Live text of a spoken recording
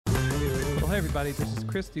everybody, this is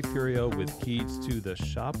Chris DiFurio with Keys to the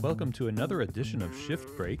Shop. Welcome to another edition of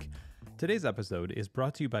Shift Break. Today's episode is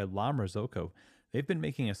brought to you by La Marzocco. They've been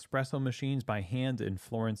making espresso machines by hand in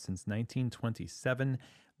Florence since 1927.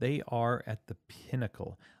 They are at the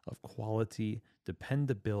pinnacle of quality,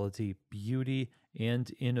 dependability, beauty,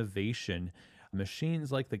 and innovation.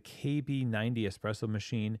 Machines like the KB90 espresso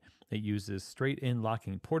machine that uses straight-in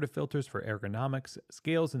locking portafilters for ergonomics,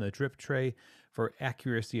 scales in the drip tray for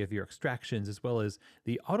accuracy of your extractions, as well as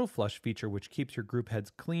the auto flush feature, which keeps your group heads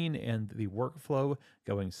clean and the workflow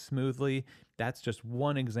going smoothly. That's just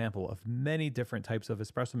one example of many different types of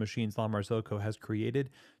espresso machines La Marzocco has created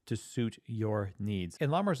to suit your needs. And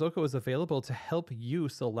La Marzocco is available to help you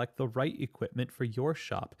select the right equipment for your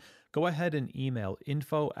shop. Go ahead and email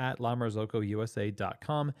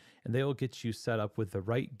info@lamarzocousa.com and they will get you set up with the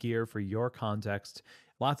right gear for your context.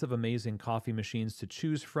 Lots of amazing coffee machines to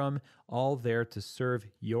choose from, all there to serve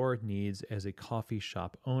your needs as a coffee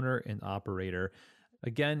shop owner and operator.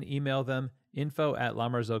 Again, email them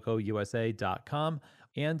info@lamarzocousa.com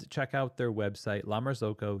and check out their website,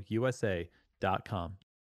 lamarzocousa.com.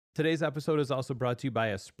 Today's episode is also brought to you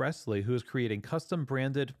by Espressly, who is creating custom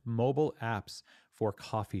branded mobile apps for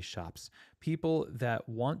coffee shops. People that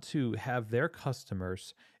want to have their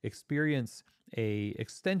customers experience a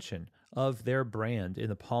extension of their brand in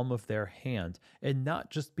the palm of their hand and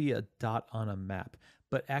not just be a dot on a map,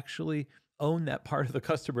 but actually own that part of the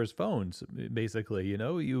customer's phones. Basically,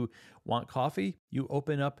 you want coffee, you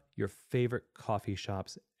open up your favorite coffee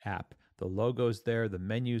shop's app. The logo's there, the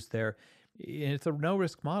menu's there, and it's a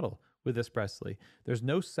no-risk model with Espressly. There's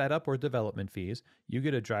no setup or development fees. You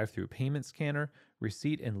get a drive-through payment scanner,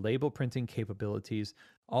 receipt and label printing capabilities.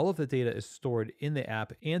 All of the data is stored in the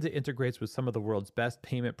app, and it integrates with some of the world's best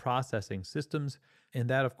payment processing systems, and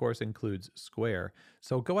that, of course, includes Square.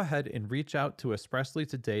 So go ahead and reach out to Espressly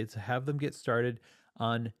today to have them get started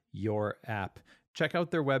on your app. Check out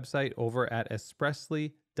their website over at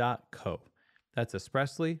espressly.co. That's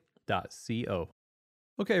espressly.co.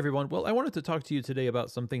 Okay, everyone. Well, I wanted to talk to you today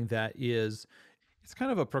about something that it's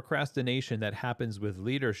kind of a procrastination that happens with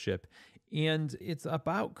leadership, and it's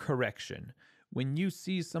about correction. When you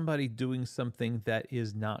see somebody doing something that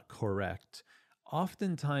is not correct,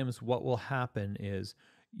 oftentimes what will happen is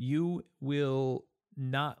you will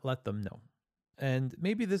not let them know. And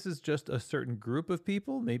maybe this is just a certain group of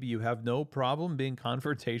people. Maybe you have no problem being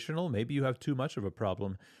confrontational. Maybe you have too much of a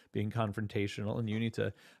problem being confrontational and you need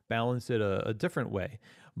to balance it a different way.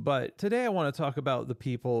 But today I want to talk about the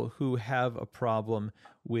people who have a problem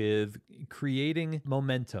with creating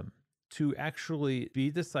momentum to actually be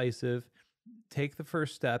decisive, take the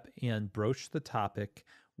first step, and broach the topic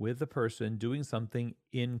with the person doing something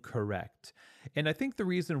incorrect. And I think the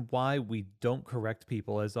reason why we don't correct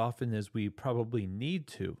people as often as we probably need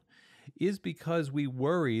to is because we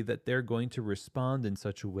worry that they're going to respond in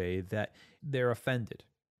such a way that they're offended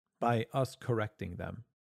by us correcting them.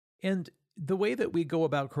 And the way that we go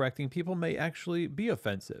about correcting people may actually be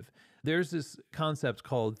offensive. There's this concept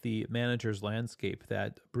called the manager's landscape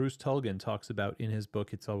that Bruce Tulgan talks about in his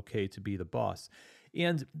book, It's Okay to Be the Boss.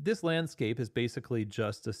 And this landscape is basically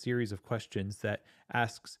just a series of questions that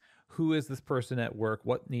asks, who is this person at work?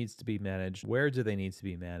 What needs to be managed? Where do they need to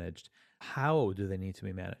be managed? How do they need to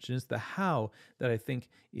be managed? And it's the how that I think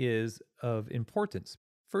is of importance.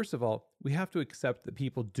 First of all, we have to accept that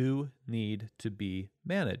people do need to be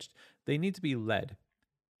managed. They need to be led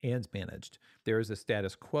and managed. There is a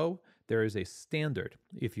status quo. There is a standard,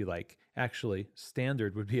 if you like. Actually,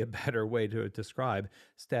 standard would be a better way to describe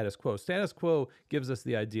status quo. Status quo gives us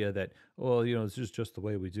the idea that, well, this is just the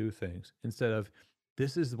way we do things, instead of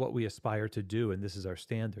this is what we aspire to do and this is our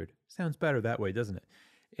standard. Sounds better that way, doesn't it?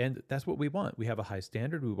 And that's what we want. We have a high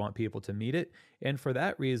standard. We want people to meet it. And for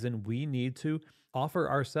that reason, we need to offer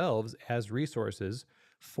ourselves as resources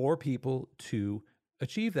for people to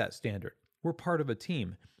achieve that standard. We're part of a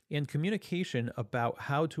team. And communication about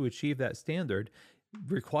how to achieve that standard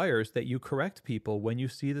requires that you correct people when you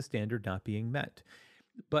see the standard not being met.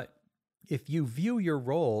 But if you view your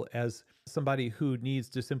role as somebody who needs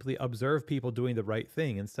to simply observe people doing the right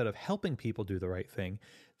thing instead of helping people do the right thing,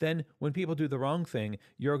 then when people do the wrong thing,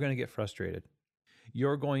 you're going to get frustrated.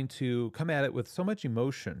 You're going to come at it with so much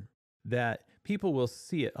emotion that people will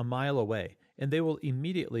see it a mile away and they will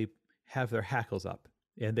immediately have their hackles up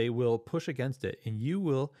and they will push against it. And you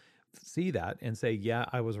will see that and say, yeah,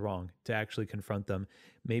 I was wrong, to actually confront them.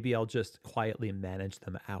 Maybe I'll just quietly manage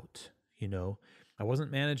them out. I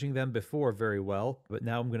wasn't managing them before very well, but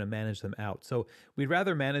now I'm going to manage them out. So we'd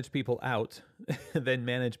rather manage people out than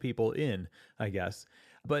manage people in, I guess.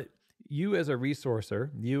 But you as a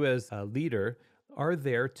resourcer, you as a leader are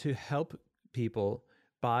there to help people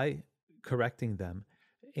by correcting them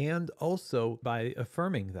and also by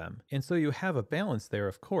affirming them. And so you have a balance there,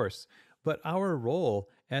 of course. But our role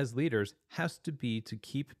as leaders has to be to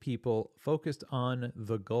keep people focused on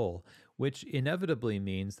the goal, which inevitably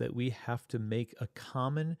means that we have to make a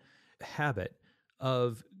common habit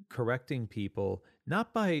of correcting people,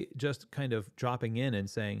 not by just kind of dropping in and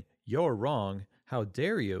saying, "You're wrong, how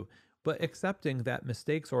dare you," but accepting that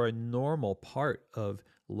mistakes are a normal part of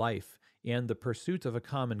life. And the pursuit of a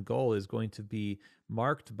common goal is going to be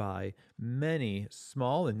marked by many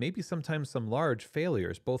small and maybe sometimes some large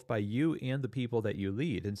failures, both by you and the people that you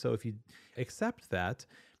lead. And so if you accept that,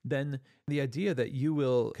 then the idea that you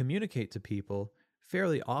will communicate to people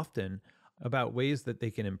fairly often about ways that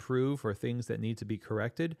they can improve or things that need to be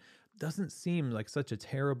corrected doesn't seem like such a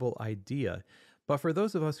terrible idea. But for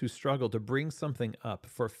those of us who struggle to bring something up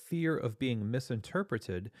for fear of being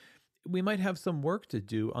misinterpreted, we might have some work to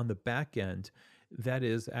do on the back end that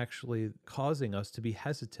is actually causing us to be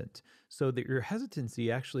hesitant. So that your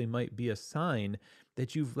hesitancy actually might be a sign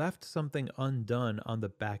that you've left something undone on the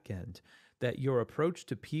back end, that your approach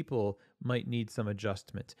to people might need some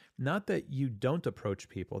adjustment. Not that you don't approach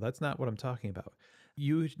people, that's not what I'm talking about.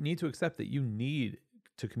 You need to accept that you need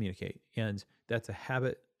to communicate, and that's a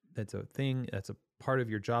habit, that's a thing, that's a part of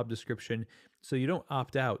your job description. So you don't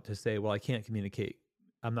opt out to say, well, I can't communicate.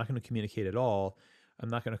 I'm not going to communicate at all. I'm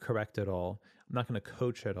not going to correct at all. I'm not going to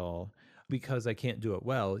coach at all because I can't do it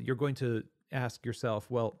well. You're going to ask yourself,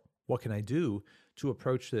 well, what can I do to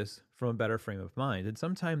approach this from a better frame of mind? And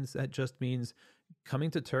sometimes that just means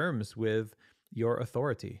coming to terms with your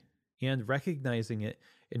authority and recognizing it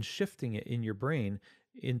and shifting it in your brain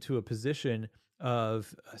into a position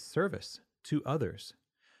of service to others.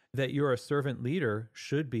 That you're a servant leader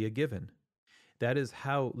should be a given. That is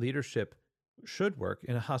how leadership should work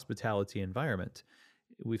in a hospitality environment.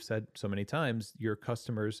 We've said so many times, your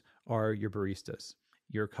customers are your baristas,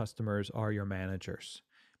 your customers are your managers,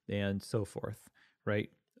 and so forth,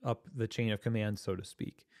 right? Up the chain of command, so to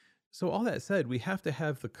speak. So all that said, we have to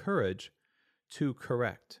have the courage to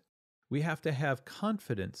correct. We have to have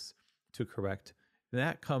confidence to correct.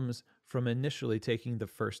 That comes from initially taking the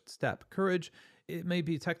first step. Courage, it may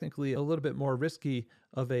be technically a little bit more risky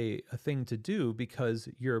of a thing to do because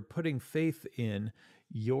you're putting faith in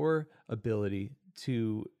your ability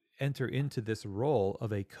to enter into this role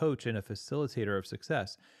of a coach and a facilitator of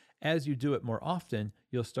success. As you do it more often,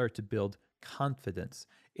 you'll start to build confidence.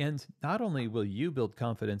 And not only will you build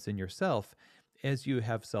confidence in yourself, as you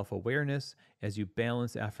have self-awareness, as you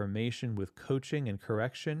balance affirmation with coaching and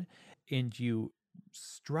correction, and you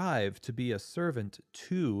strive to be a servant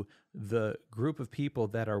to the group of people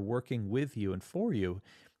that are working with you and for you,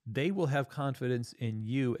 they will have confidence in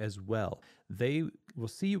you as well. They will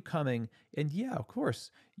see you coming, and yeah, of course,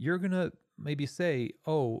 you're going to maybe say,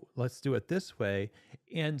 oh, let's do it this way.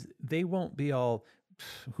 And they won't be all,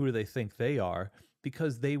 who do they think they are?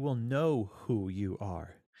 Because they will know who you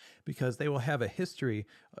are. Because they will have a history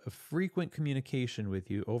of frequent communication with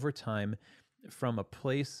you over time from a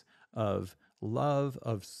place of love,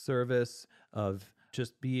 of service, of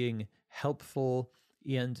just being helpful.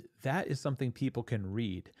 And that is something people can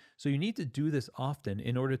read. So you need to do this often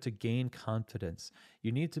in order to gain confidence.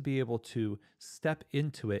 You need to be able to step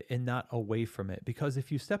into it and not away from it. Because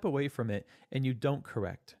if you step away from it and you don't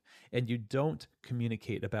correct and you don't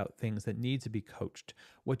communicate about things that need to be coached,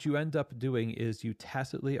 what you end up doing is you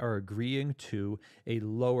tacitly are agreeing to a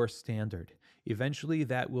lower standard. Eventually,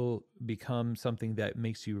 that will become something that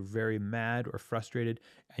makes you very mad or frustrated,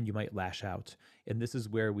 and you might lash out. And this is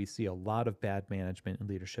where we see a lot of bad management and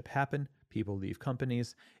leadership happen. People leave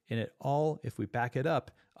companies, and it all, if we back it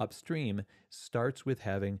up upstream, starts with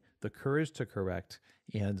having the courage to correct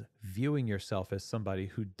and viewing yourself as somebody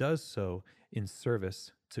who does so in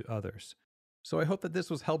service to others. So I hope that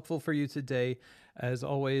this was helpful for you today. As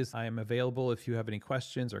always, I am available if you have any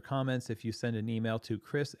questions or comments. If you send an email to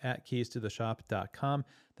chris@keystotheshop.com,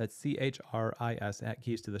 that's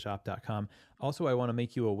CHRIS@keystotheshop.com. Also, I want to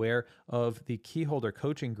make you aware of the Keyholder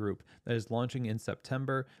Coaching Group that is launching in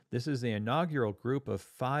September. This is the inaugural group of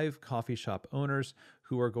 5 coffee shop owners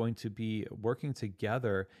who are going to be working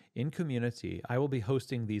together in community. I will be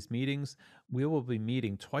hosting these meetings. We will be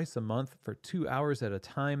meeting twice a month for 2 hours at a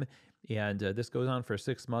time. And this goes on for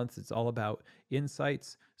 6 months. It's all about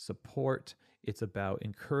insights, support. It's about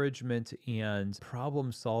encouragement and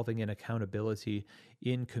problem solving and accountability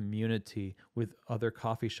in community with other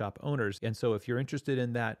coffee shop owners. And so if you're interested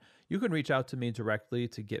in that, you can reach out to me directly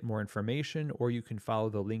to get more information, or you can follow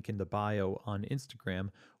the link in the bio on Instagram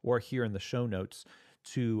or here in the show notes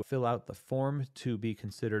to fill out the form to be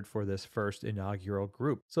considered for this first inaugural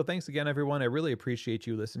group. So thanks again, everyone. I really appreciate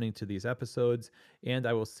you listening to these episodes, and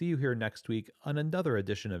I will see you here next week on another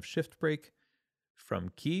edition of Shift Break,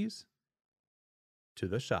 from keys to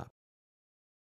the shop.